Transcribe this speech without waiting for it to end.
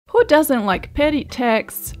Who doesn't like petty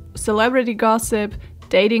texts, celebrity gossip,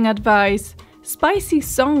 dating advice, spicy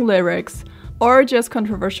song lyrics, or just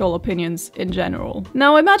controversial opinions in general?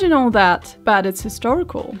 Now imagine all that, but it's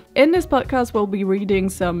historical. In this podcast we'll be reading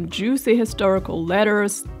some juicy historical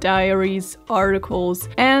letters, diaries, articles,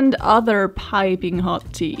 and other piping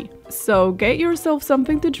hot tea. So get yourself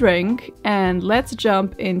something to drink and let's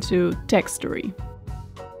jump into Textory.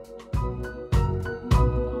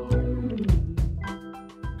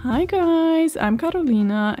 Hi guys, I'm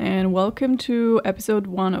Carolina and welcome to episode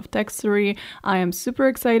 1 of Textory. I am super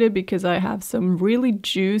excited because I have some really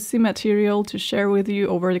juicy material to share with you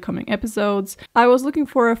over the coming episodes. I was looking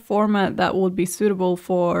for a format that would be suitable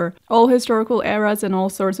for all historical eras and all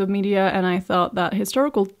sorts of media, and I thought that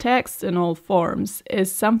historical text in all forms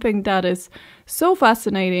is something that is so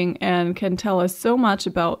fascinating and can tell us so much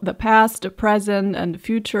about the past, the present, and the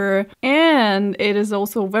future. And it is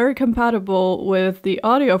also very compatible with the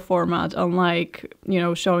audio format, unlike,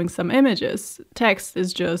 showing some images. Text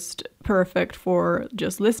is just perfect for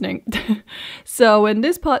just listening. So in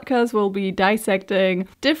this podcast, we'll be dissecting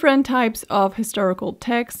different types of historical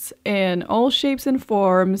texts in all shapes and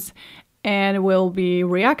forms, and we'll be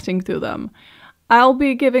reacting to them. I'll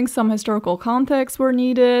be giving some historical context where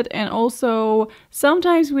needed, and also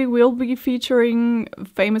sometimes we will be featuring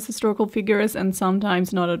famous historical figures and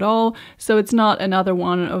sometimes not at all. So it's not another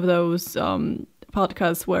one of those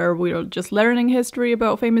podcasts where we're just learning history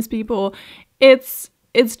about famous people. It's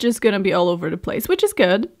just gonna be all over the place, which is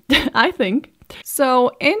good, I think.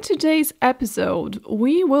 So in today's episode,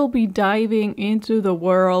 we will be diving into the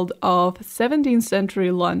world of 17th century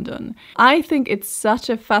London. I think it's such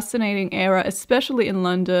a fascinating era, especially in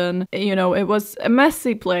London. It was a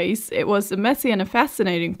messy place. It was a messy and a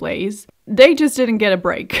fascinating place. They just didn't get a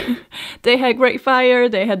break. They had Great Fire,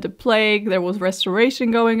 they had the plague, there was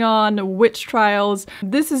restoration going on, witch trials.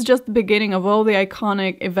 This is just the beginning of all the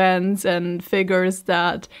iconic events and figures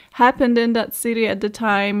that happened in that city at the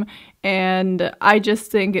time. And I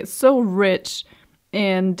just think it's so rich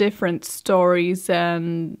in different stories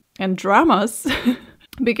and dramas.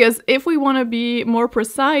 Because if we want to be more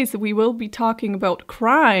precise, we will be talking about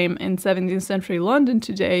crime in 17th century London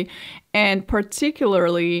today, and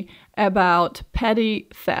particularly about petty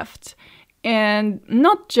theft. And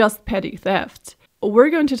not just petty theft. We're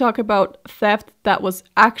going to talk about theft that was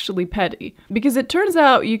actually petty. Because it turns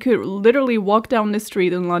out you could literally walk down the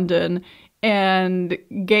street in London and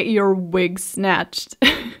get your wig snatched.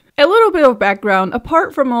 A little bit of background,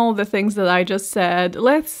 apart from all the things that I just said,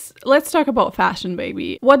 let's talk about fashion,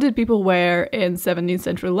 baby. What did people wear in 17th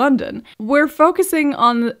century London? We're focusing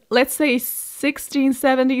on, let's say,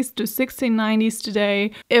 1670s to 1690s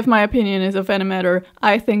today. If my opinion is of any matter,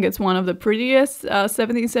 I think it's one of the prettiest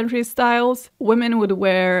 17th century styles. Women would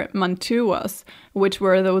wear mantuas, which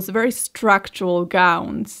were those very structural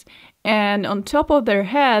gowns. And on top of their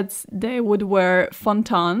heads, they would wear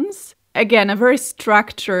fontans. Again, a very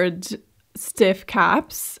structured, stiff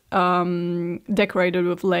caps, decorated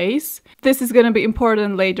with lace. This is going to be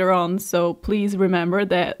important later on, so please remember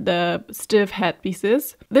that the stiff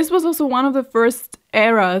headpieces. This was also one of the first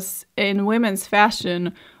eras in women's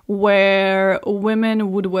fashion where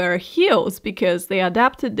women would wear heels because they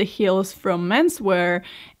adapted the heels from menswear.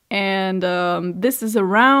 And this is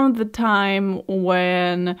around the time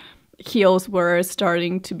when heels were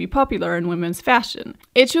starting to be popular in women's fashion.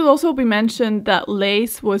 It should also be mentioned that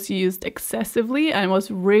lace was used excessively and was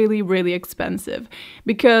really, really expensive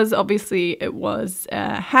because obviously it was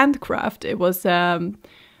handcraft. It was a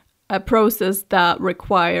process that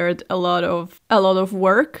required a lot of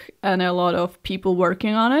work and a lot of people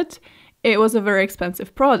working on it. It was a very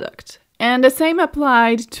expensive product. And the same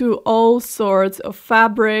applied to all sorts of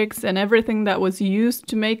fabrics and everything that was used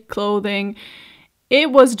to make clothing.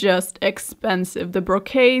 It was just expensive. The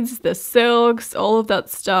brocades, the silks, all of that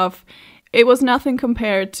stuff. It was nothing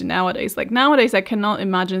compared to nowadays. Like nowadays, I cannot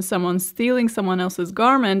imagine someone stealing someone else's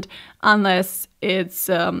garment unless it's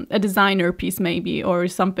a designer piece maybe or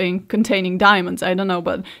something containing diamonds. I don't know,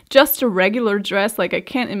 but just a regular dress, like I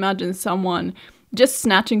can't imagine someone just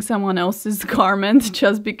snatching someone else's garment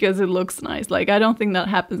just because it looks nice. Like I don't think that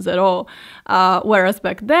happens at all. Whereas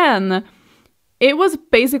back then, it was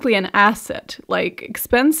basically an asset, like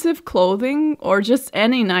expensive clothing or just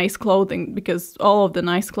any nice clothing, because all of the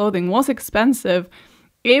nice clothing was expensive.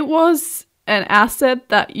 It was an asset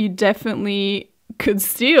that you definitely could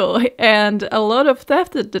steal. And a lot of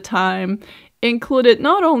theft at the time included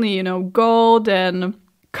not only, gold and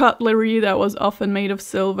cutlery that was often made of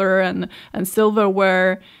silver and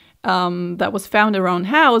silverware, that was found around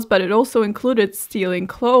house, but it also included stealing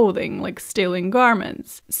clothing, like stealing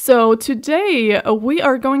garments. So today we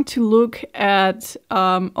are going to look at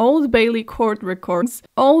Old Bailey court records.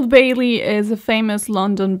 Old Bailey is a famous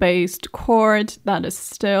London-based court that is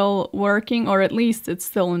still working, or at least it's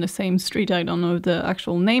still in the same street. I don't know if the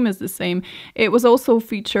actual name is the same. It was also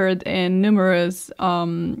featured in numerous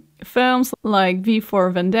films like V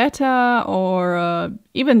for Vendetta or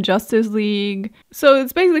even Justice League. So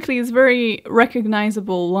it's very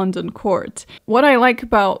recognizable London court. What I like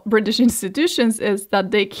about British institutions is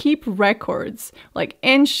that they keep records, like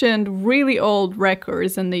ancient, really old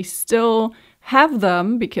records, and they still have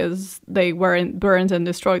them because they weren't burned and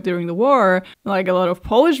destroyed during the war, like a lot of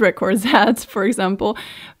Polish records had, for example.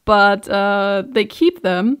 But they keep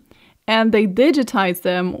them. And they digitize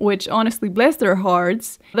them, which honestly bless their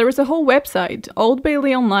hearts. There is a whole website,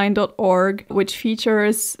 oldbaileyonline.org, which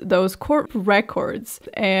features those court records.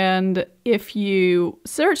 And if you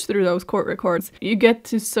search through those court records, you get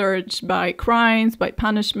to search by crimes, by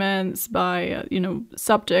punishments, by,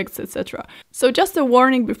 subjects, etc. So just a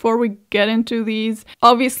warning before we get into these.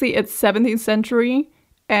 Obviously, it's 17th century,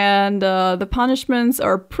 and the punishments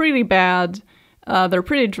are pretty bad. They're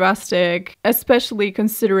pretty drastic, especially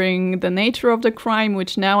considering the nature of the crime,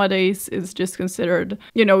 which nowadays is just considered,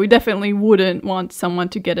 we definitely wouldn't want someone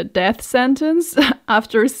to get a death sentence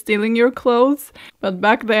after stealing your clothes. But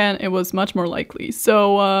back then it was much more likely.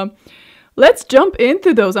 So let's jump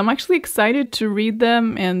into those. I'm actually excited to read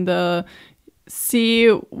them and see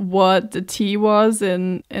what the tea was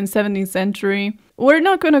in 17th century. We're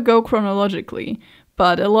not going to go chronologically,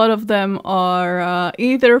 but a lot of them are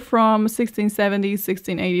either from 1670s,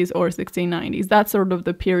 1680s, or 1690s. That's sort of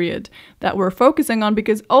the period that we're focusing on,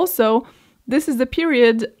 because also this is the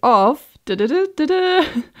period of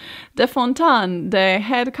De Fontaine, the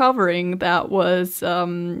head covering that was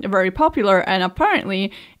very popular, and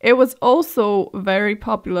apparently it was also very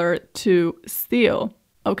popular to steal.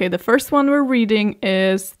 Okay, the first one we're reading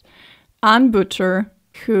is Anne Butcher,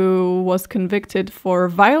 who was convicted for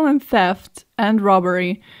violent theft and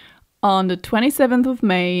robbery on the 27th of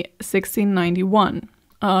May, 1691.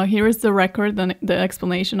 Here is the record and the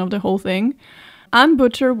explanation of the whole thing. Anne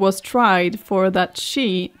Butcher was tried for that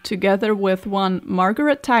she, together with one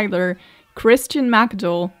Margaret Tyler, Christian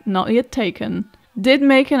Magdal, not yet taken, did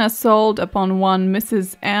make an assault upon one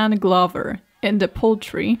Mrs. Anne Glover in the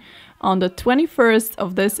Poultry on the 21st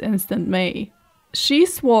of this instant May. She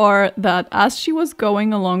swore that as she was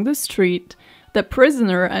going along the street, the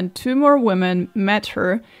prisoner and two more women met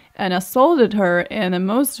her and assaulted her in a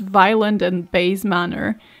most violent and base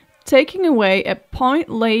manner, taking away a point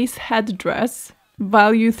lace headdress,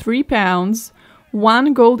 value £3,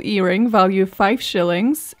 one gold earring, value 5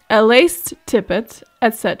 shillings, a laced tippet,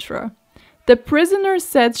 etc. The prisoner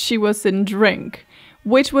said she was in drink,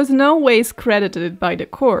 which was no ways credited by the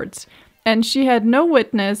court, and she had no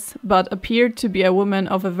witness, but appeared to be a woman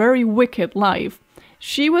of a very wicked life.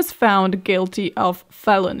 She was found guilty of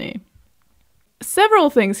felony.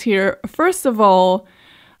 Several things here. First of all,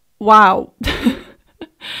 wow.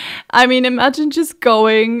 I mean, imagine just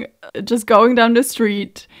going down the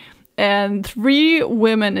street and 3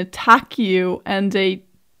 women attack you and they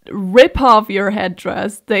rip off your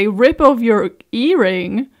headdress, they rip off your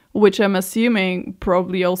earring, which I'm assuming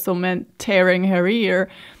probably also meant tearing her ear.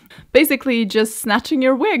 Basically just snatching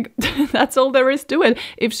your wig. That's all there is to it.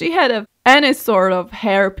 If she had any sort of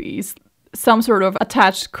hairpiece, some sort of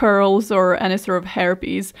attached curls or any sort of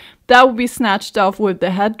hairpiece, that would be snatched off with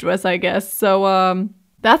the headdress, I guess. So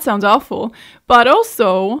that sounds awful. But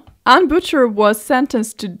also, Anne Butcher was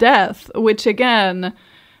sentenced to death, which again,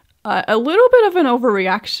 a little bit of an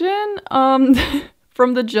overreaction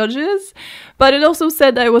from the judges. But it also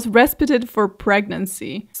said that it was respited for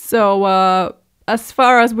pregnancy. So as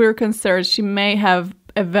far as we're concerned, she may have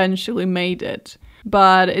eventually made it.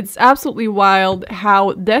 But it's absolutely wild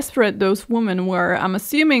how desperate those women were. I'm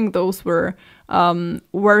assuming those were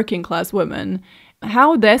working class women.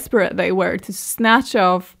 How desperate they were to snatch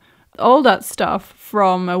off all that stuff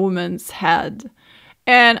from a woman's head.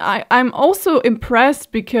 And I'm also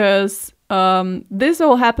impressed because this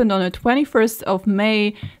all happened on the 21st of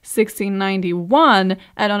May, 1691.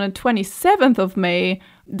 And on the 27th of May,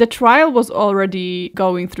 the trial was already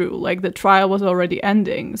going through, like the trial was already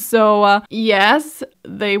ending. So yes,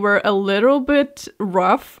 they were a little bit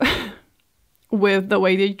rough with the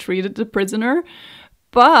way they treated the prisoner,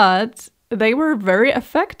 but they were very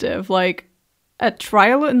effective. Like a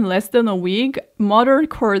trial in less than a week, modern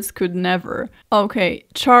courts could never. Okay,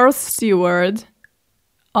 Charles Stewart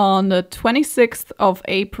on the 26th of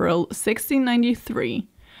April, 1693.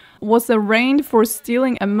 was arraigned for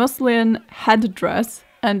stealing a muslin headdress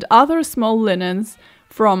and other small linens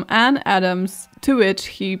from Anne Adams, to which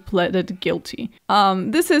he pleaded guilty.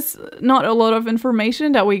 This is not a lot of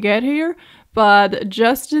information that we get here, but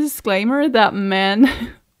just a disclaimer that men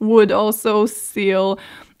would also steal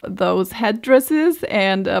those headdresses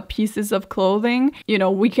and pieces of clothing. You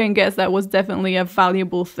know, we can guess that was definitely a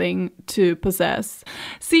valuable thing to possess.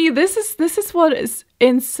 See, this is what is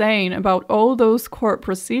insane about all those court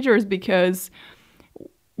procedures, because,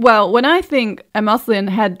 well, when I think a muslin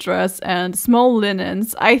headdress and small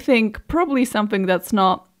linens, I think probably something that's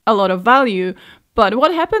not a lot of value. But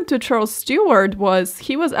what happened to Charles Stuart was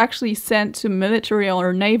he was actually sent to military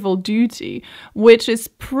or naval duty, which is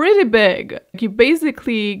pretty big. You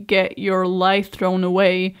basically get your life thrown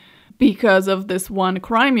away because of this one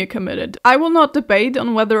crime you committed. I will not debate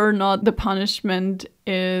on whether or not the punishment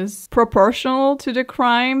is proportional to the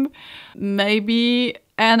crime. Maybe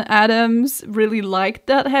Anne Adams really liked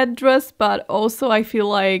that headdress, but also I feel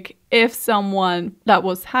like if someone that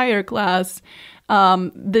was higher class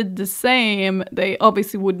did the same, they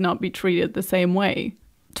obviously would not be treated the same way.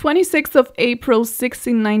 26th of April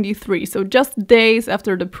 1693, so just days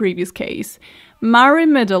after the previous case, Mary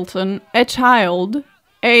Middleton, a child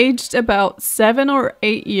aged about 7 or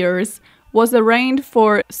 8 years, was arraigned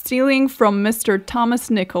for stealing from Mr. Thomas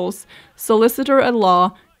Nichols, solicitor at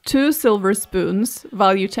law, 2 silver spoons,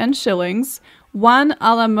 value 10 shillings, 1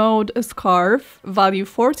 a la mode scarf, value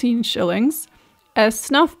 14 shillings, a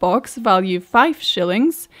snuff box, value 5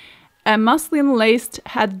 shillings, a muslin-laced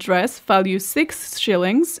headdress, value 6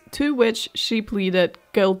 shillings, to which she pleaded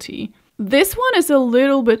guilty. This one is a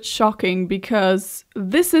little bit shocking because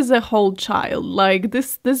this is a whole child. Like,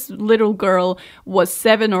 this little girl was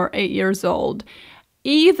 7 or 8 years old.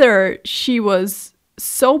 Either she was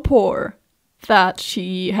so poor that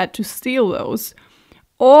she had to steal those,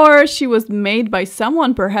 or she was made by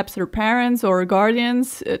someone, perhaps her parents or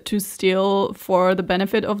guardians, to steal for the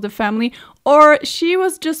benefit of the family, or she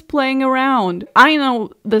was just playing around. I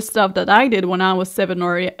know the stuff that I did when I was 7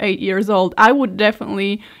 or 8 years old. I would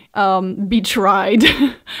definitely be tried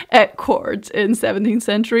at court in 17th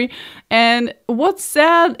century. And what's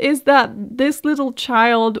sad is that this little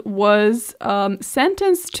child was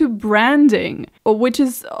sentenced to branding, which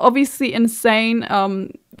is obviously insane.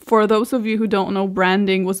 For those of you who don't know,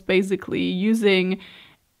 branding was basically using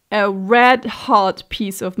a red hot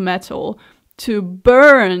piece of metal to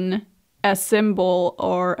burn a symbol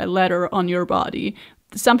or a letter on your body.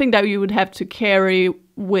 Something that you would have to carry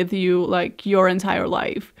with you like your entire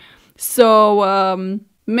life. So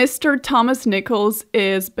Mr. Thomas Nichols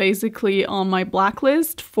is basically on my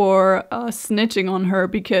blacklist for snitching on her,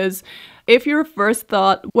 because if your first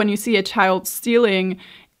thought when you see a child stealing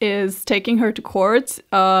is taking her to court,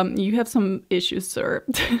 you have some issues, sir.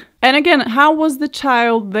 And again, how was the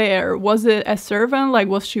child there? Was it a servant? Like,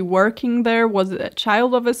 was she working there? Was it a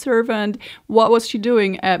child of a servant? What was she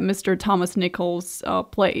doing at Mr. Thomas Nichols'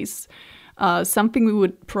 place? Something we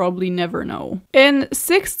would probably never know. In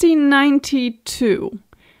 1692,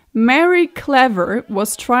 Mary Clever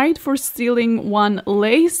was tried for stealing 1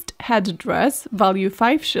 laced headdress, value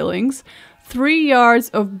 5 shillings, 3 yards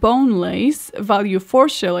of bone lace, value 4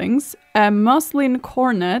 shillings, a muslin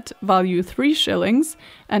cornet, value 3 shillings,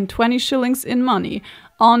 and 20 shillings in money,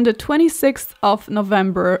 on the 26th of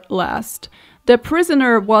November last. The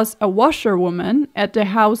prisoner was a washerwoman at the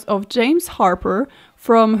house of James Harper,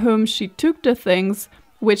 from whom she took the things,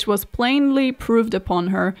 which was plainly proved upon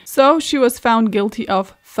her, so she was found guilty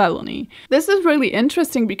of felony. This is really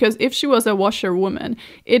interesting because if she was a washerwoman,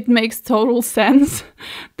 it makes total sense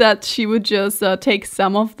that she would just take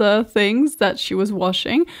some of the things that she was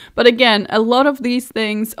washing. But again, a lot of these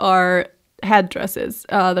things are headdresses.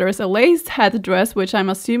 There is a laced headdress, which I'm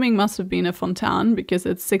assuming must have been a fontan because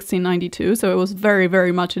it's 1692, so it was very,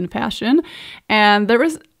 very much in fashion. And there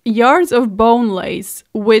is yards of bone lace,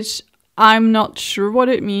 which I'm not sure what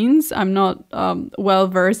it means. I'm not well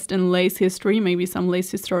versed in lace history. Maybe some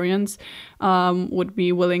lace historians would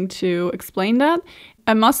be willing to explain that.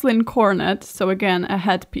 A muslin cornet, so again, a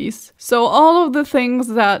headpiece. So all of the things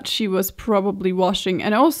that she was probably washing.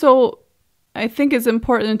 And also, I think it's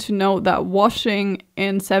important to note that washing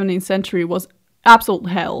in 17th century was absolute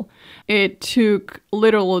hell. It took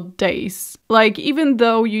literal days. Like, even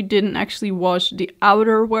though you didn't actually wash the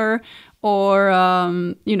outerwear, or,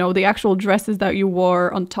 the actual dresses that you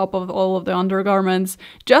wore on top of all of the undergarments,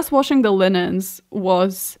 just washing the linens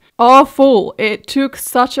was awful. It took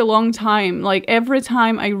such a long time. Like every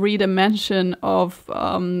time I read a mention of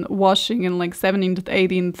washing in like 17th,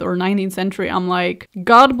 18th or 19th century, I'm like,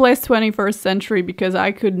 God bless 21st century, because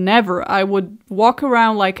I could never. I would walk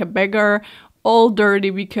around like a beggar, all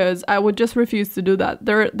dirty, because I would just refuse to do that.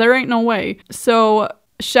 There ain't no way. So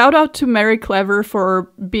shout out to Mary Clever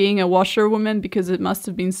for being a washerwoman, because it must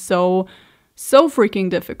have been so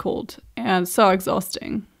freaking difficult and so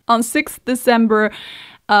exhausting. On 6th December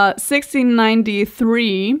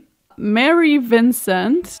 1693, Mary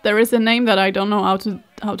Vincent, there is a name that I don't know how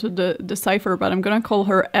to decipher, but I'm gonna call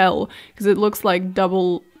her L because it looks like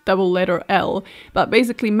double letter L. But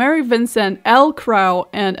basically, Mary Vincent, L. Crow,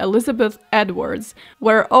 and Elizabeth Edwards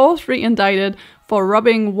were all three indicted for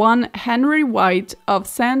robbing one Henry White of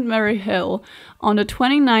St. Mary Hill on the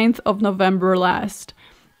 29th of November last,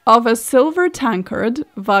 of a silver tankard,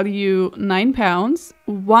 value £9,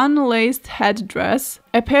 one laced headdress,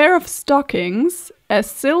 a pair of stockings, a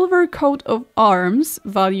silver coat of arms,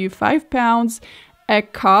 value £5, a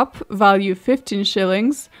cup, value 15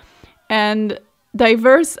 shillings, and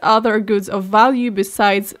diverse other goods of value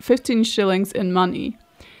besides 15 shillings in money.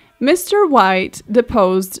 Mr. White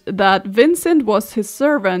deposed that Vincent was his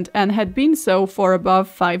servant and had been so for above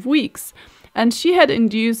 5 weeks, and she had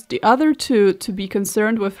induced the other two to be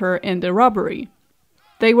concerned with her in the robbery.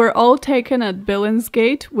 They were all taken at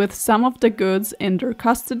Billingsgate with some of the goods in their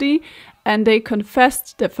custody, and they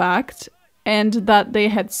confessed the fact, and that they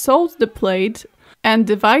had sold the plate and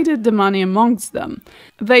divided the money amongst them.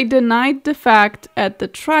 They denied the fact at the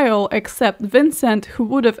trial except Vincent, who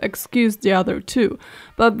would have excused the other two,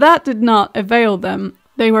 but that did not avail them.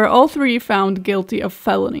 They were all three found guilty of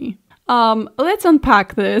felony. Let's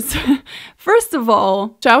unpack this. First of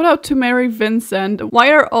all, shout out to Mary Vincent.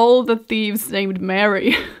 Why are all the thieves named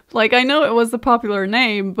Mary? Like, I know it was a popular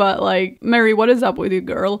name, but like, Mary, what is up with you,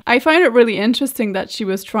 girl? I find it really interesting that she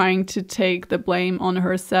was trying to take the blame on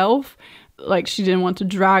herself. Like, she didn't want to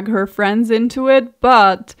drag her friends into it,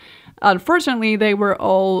 but unfortunately, they were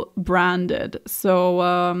all branded.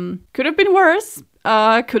 So, could have been worse.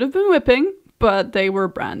 Could have been whipping, but they were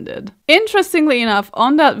branded. Interestingly enough,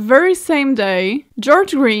 on that very same day,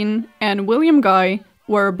 George Green and William Guy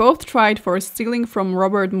were both tried for stealing from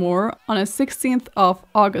Robert Moore on the 16th of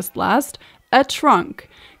August last a trunk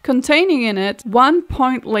containing in it one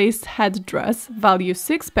point-laced headdress, value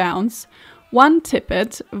 £6, one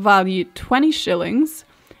tippet, value 20 shillings,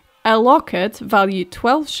 a locket, value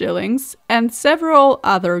 12 shillings, and several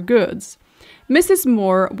other goods. Mrs.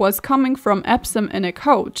 Moore was coming from Epsom in a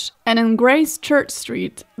coach, and in Grace Church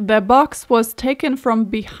Street, the box was taken from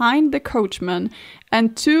behind the coachman,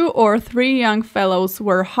 and 2 or 3 young fellows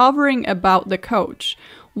were hovering about the coach,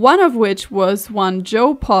 one of which was one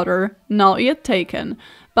Joe Potter, not yet taken,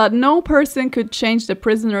 but no person could change the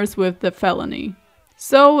prisoners with the felony.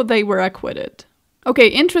 So they were acquitted. Okay,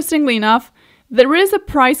 interestingly enough, there is a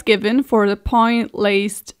price given for the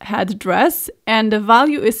point-laced headdress, and the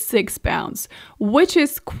value is £6, which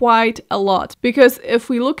is quite a lot. Because if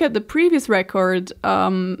we look at the previous record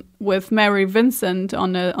with Mary Vincent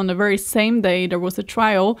on the very same day there was a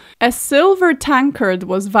trial, a silver tankard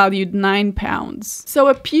was valued £9. So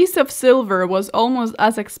a piece of silver was almost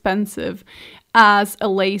as expensive as a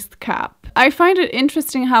laced cap. I find it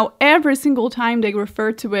interesting how every single time they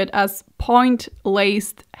refer to it as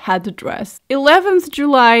point-laced headdress. 11th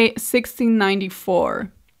July 1694.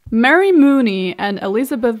 Mary Mooney and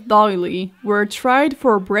Elizabeth Doyley were tried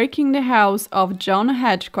for breaking the house of John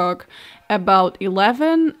Hedgecock about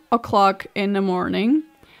 11 o'clock in the morning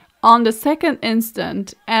on the 2nd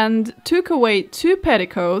instant and took away 2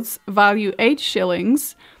 petticoats, value 8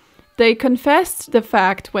 shillings. They confessed the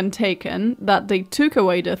fact when taken that they took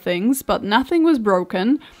away the things, but nothing was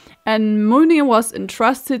broken, and Mooney was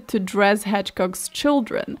entrusted to dress Hedgecock's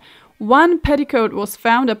children. 1 petticoat was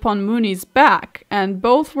found upon Mooney's back, and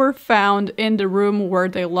both were found in the room where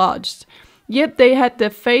they lodged. Yet they had the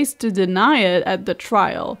face to deny it at the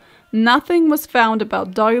trial. Nothing was found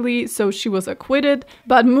about Doyley, so she was acquitted,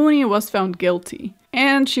 but Mooney was found guilty,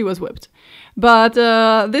 and she was whipped. But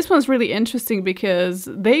this one's really interesting because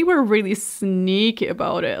they were really sneaky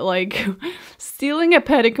about it. Like, stealing a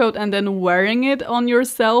petticoat and then wearing it on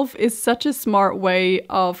yourself is such a smart way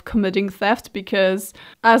of committing theft, because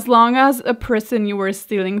as long as a person you were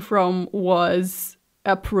stealing from was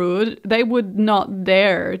a prude, they would not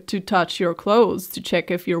dare to touch your clothes to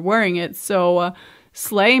check if you're wearing it. So,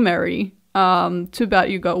 slay, Mary. Too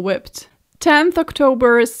bad you got whipped. 10th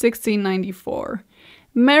October 1694.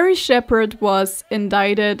 Mary Shepherd was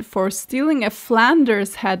indicted for stealing a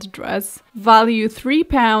Flanders headdress, value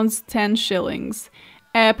 £3, 10 shillings,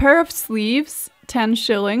 a pair of sleeves, 10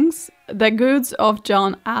 shillings, the goods of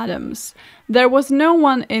John Adams. There was no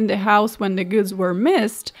one in the house when the goods were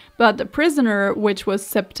missed, but the prisoner, which was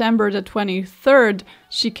September the 23rd,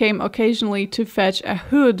 she came occasionally to fetch a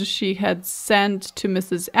hood she had sent to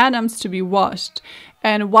Mrs. Adams to be washed,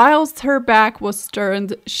 and whilst her back was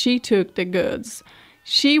turned, she took the goods.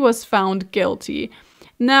 She was found guilty.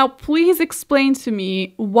 Now, please explain to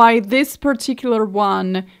me why this particular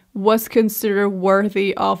one was considered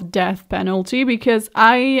worthy of death penalty, because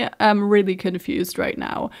I am really confused right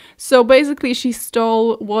now. So basically she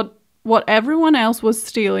stole what everyone else was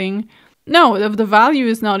stealing. No, the value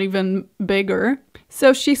is not even bigger.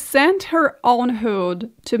 So she sent her own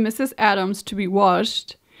hood to Mrs. Adams to be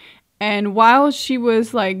washed, and while she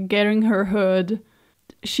was like getting her hood,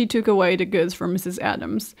 she took away the goods from Mrs.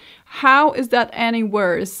 Adams. How is that any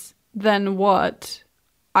worse than what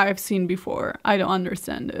I've seen before? I don't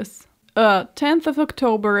understand this. 10th of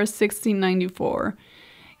October 1694.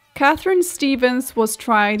 Catherine Stevens was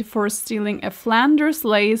tried for stealing a Flanders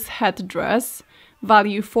lace headdress,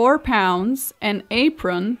 value £4, an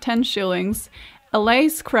apron, 10 shillings, a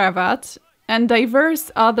lace cravat, and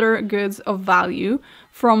diverse other goods of value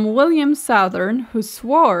from William Southern, who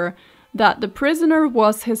swore that the prisoner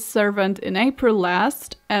was his servant in April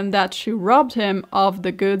last, and that she robbed him of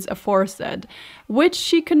the goods aforesaid, which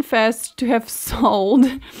she confessed to have sold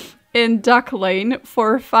in Duck Lane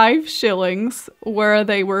for 5 shillings, where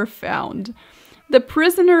they were found. The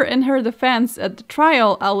prisoner in her defense at the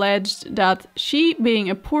trial alleged that she, being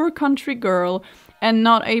a poor country girl and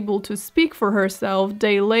not able to speak for herself,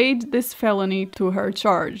 they laid this felony to her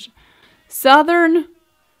charge. Southern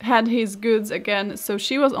had his goods again, so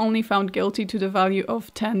she was only found guilty to the value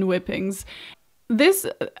of 10 whippings. This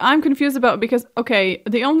I'm confused about because, okay,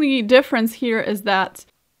 the only difference here is that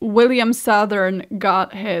William Southern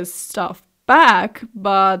got his stuff back,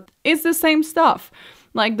 but it's the same stuff.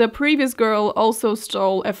 Like, the previous girl also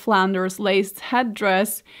stole a Flanders lace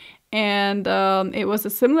headdress, and it was a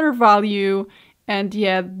similar value, and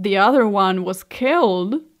yet the other one was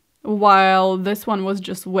killed while this one was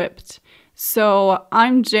just whipped. So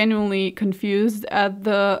I'm genuinely confused at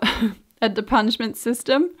the at the punishment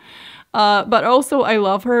system. But also I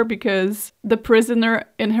love her because the prisoner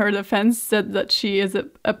in her defense said that she is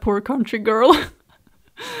a poor country girl.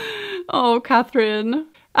 Oh, Catherine.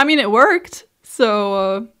 I mean, it worked.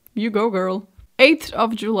 So you go, girl. 8th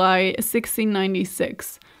of July,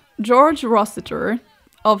 1696. George Rossiter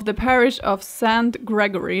of the parish of St.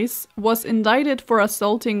 Gregory's was indicted for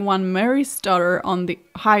assaulting one Mary Stutter on the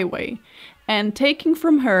highway and taking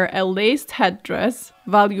from her a laced headdress,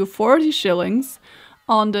 value 40 shillings,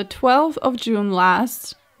 on the 12th of June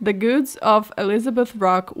last, the goods of Elizabeth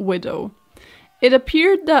Rock, widow. It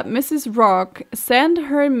appeared that Mrs. Rock sent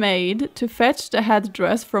her maid to fetch the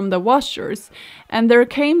headdress from the washers, and there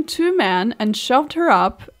came 2 men and shoved her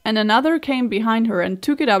up, and another came behind her and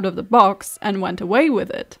took it out of the box and went away with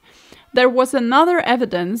it. There was another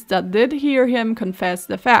evidence that did hear him confess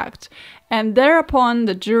the fact, and thereupon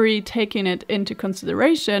the jury, taking it into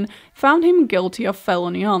consideration, found him guilty of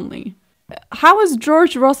felony only. How is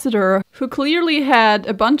George Rossiter, who clearly had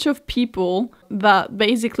a bunch of people that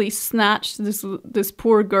basically snatched this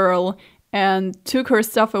poor girl and took her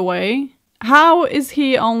stuff away, how is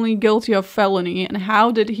he only guilty of felony, and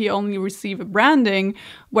how did he only receive a branding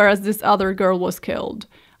whereas this other girl was killed?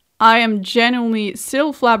 I am genuinely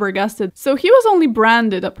still flabbergasted. So he was only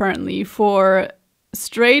branded apparently for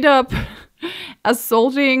straight up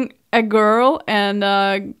assaulting a girl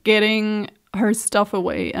and getting her stuff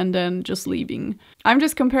away and then just leaving. I'm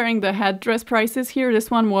just comparing the headdress prices here.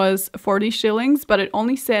 This one was 40 shillings, but it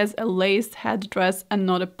only says a laced headdress and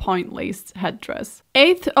not a point-laced headdress.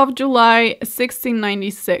 8th of July,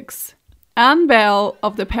 1696. Anne Bell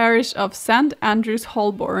of the parish of St. Andrews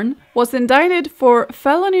Holborn was indicted for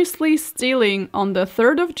feloniously stealing on the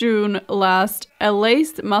 3rd of June last a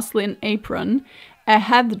laced muslin apron, a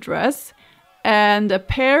headdress, and a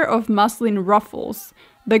pair of muslin ruffles,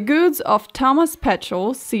 the goods of Thomas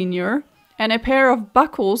Petchel, Sr., and a pair of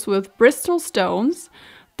buckles with Bristol stones,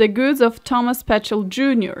 the goods of Thomas Petchel,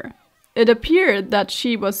 Jr. It appeared that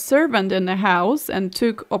she was servant in the house and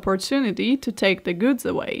took opportunity to take the goods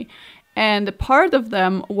away, and part of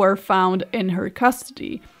them were found in her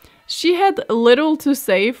custody. She had little to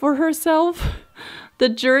say for herself. The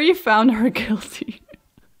jury found her guilty.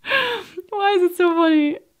 Why is it so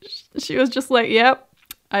funny? She was just like, yep,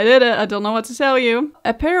 I did it. I don't know what to tell you.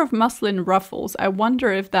 A pair of muslin ruffles. I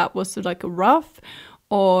wonder if that was like a ruff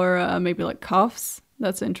or maybe like cuffs.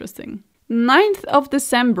 That's interesting. 9th of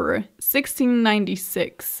December,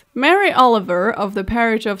 1696. Mary Oliver of the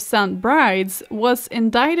parish of St. Bride's was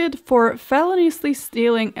indicted for feloniously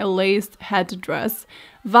stealing a laced headdress,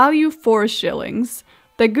 value 4 shillings,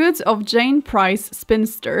 the goods of Jane Price,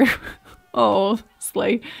 spinster, oh,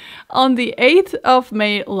 slay, on the 8th of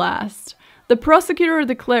May last. The prosecutor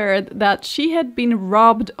declared that she had been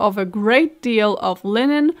robbed of a great deal of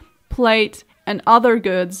linen, plate, and other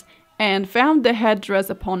goods, and found the headdress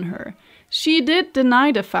upon her. She did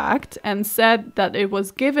deny the fact and said that it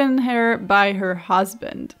was given her by her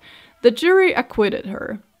husband. The jury acquitted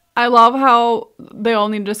her. I love how the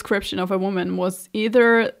only description of a woman was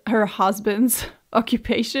either her husband's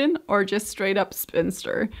occupation or just straight up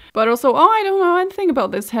spinster. But also, oh, I don't know anything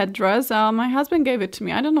about this headdress. My husband gave it to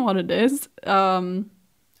me. I don't know what it is.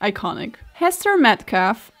 Iconic. Hester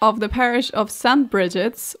Metcalfe of the parish of St.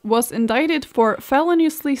 Bridget's was indicted for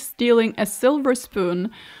feloniously stealing a silver spoon,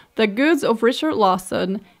 the goods of Richard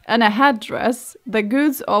Lawson, and a headdress, the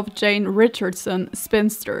goods of Jane Richardson,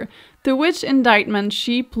 spinster, to which indictment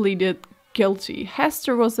she pleaded guilty.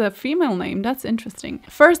 Hester was a female name, that's interesting.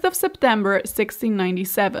 1st of September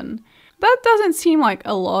 1697. That doesn't seem like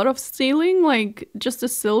a lot of stealing, like just a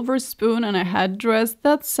silver spoon and a headdress.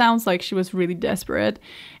 That sounds like she was really desperate,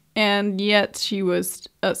 and yet she was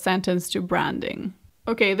sentenced to branding.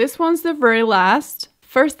 Okay, this one's the very last.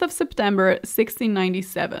 1st of September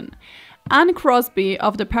 1697. Anne Crosby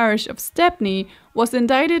of the parish of Stepney was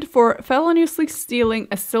indicted for feloniously stealing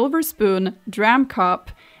a silver spoon, dram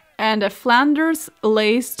cup, and a Flanders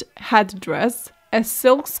laced headdress, a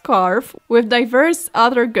silk scarf with diverse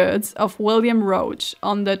other goods of William Roach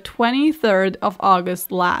on the 23rd of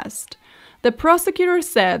August last. The prosecutor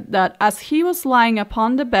said that as he was lying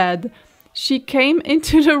upon the bed, she came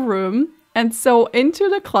into the room and so into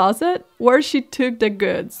the closet where she took the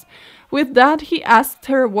goods. With that, he asked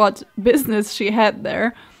her what business she had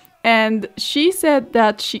there, and she said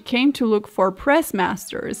that she came to look for press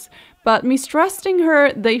masters. But mistrusting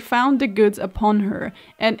her, they found the goods upon her,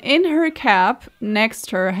 and in her cap,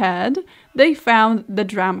 next her head, they found the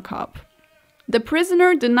dram cup. The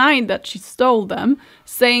prisoner denied that she stole them,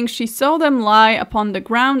 saying she saw them lie upon the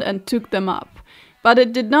ground and took them up. But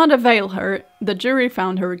it did not avail her. The jury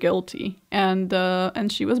found her guilty, and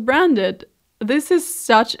she was branded. This is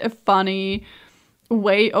such a funny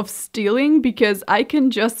way of stealing, because I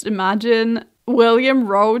can just imagine William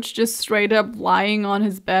Roach just straight up lying on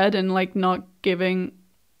his bed and like not giving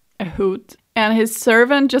a hoot. And his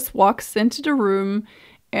servant just walks into the room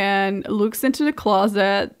and looks into the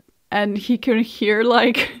closet, and he can hear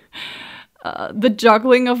like the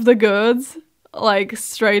juggling of the goods, like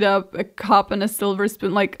straight up a cup and a silver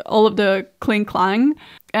spoon, like all of the clink clang.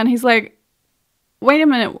 And he's like, wait a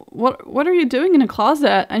minute, what are you doing in a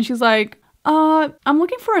closet? And she's like, I'm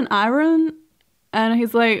looking for an iron. And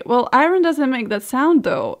he's like, well, iron doesn't make that sound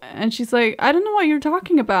though. And she's like, I don't know what you're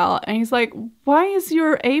talking about. And he's like, why is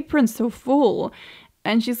your apron so full?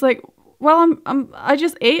 And she's like, well, I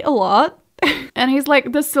just ate a lot. And he's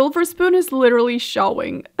like, the silver spoon is literally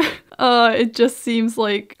showing. It just seems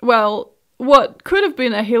like, well, what could have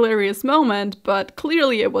been a hilarious moment, but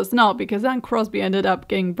clearly it was not, because Anne Crosby ended up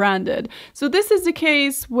getting branded. So this is the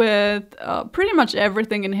case with pretty much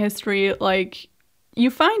everything in history. Like, you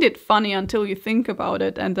find it funny until you think about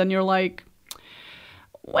it, and then you're like,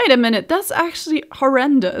 wait a minute, that's actually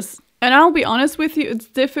horrendous. And I'll be honest with you, it's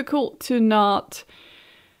difficult to not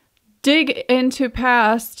dig into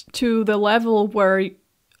past to the level where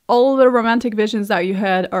all the romantic visions that you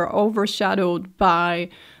had are overshadowed by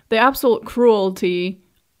the absolute cruelty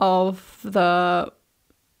of the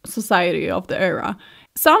society of the era.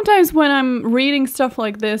 Sometimes when I'm reading stuff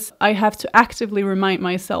like this, I have to actively remind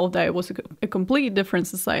myself that it was a completely different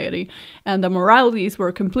society, and the moralities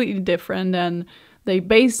were completely different, and they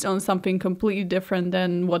based on something completely different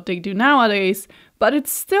than what they do nowadays. But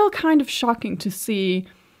it's still kind of shocking to see,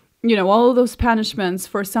 you know, all of those punishments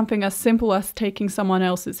for something as simple as taking someone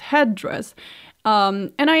else's headdress.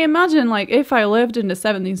 And I imagine, like, if I lived in the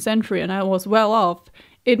 17th century and I was well off,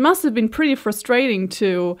 it must have been pretty frustrating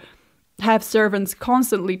to have servants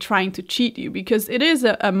constantly trying to cheat you, because it is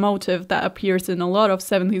a motive that appears in a lot of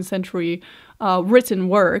 17th century written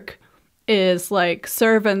work, is like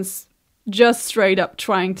servants just straight up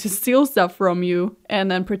trying to steal stuff from you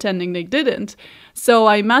and then pretending they didn't. So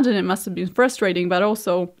I imagine it must have been frustrating, but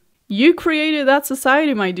also, you created that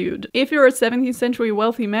society, my dude. If you're a 17th century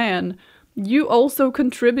wealthy man, you also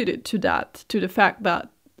contributed to that, to the fact that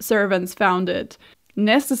servants found it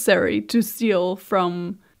necessary to steal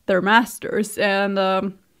from their masters. And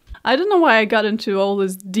I don't know why I got into all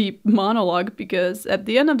this deep monologue, because at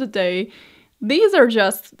the end of the day, These are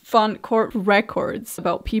just fun court records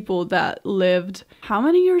about people that lived how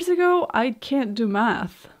many years ago? I can't do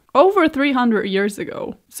math. Over 300 years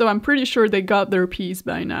ago. So I'm pretty sure they got their peace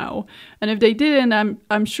by now. And if they didn't,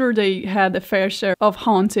 I'm sure they had a fair share of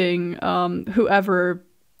haunting whoever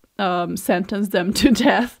sentenced them to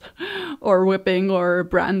death or whipping or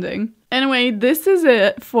branding. Anyway, this is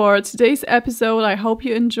it for today's episode. I hope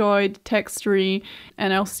you enjoyed Textory,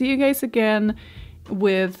 and I'll see you guys again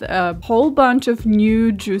with a whole bunch of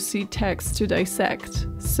new juicy texts to dissect.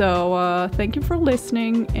 So thank you for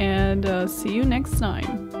listening, and see you next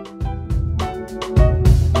time.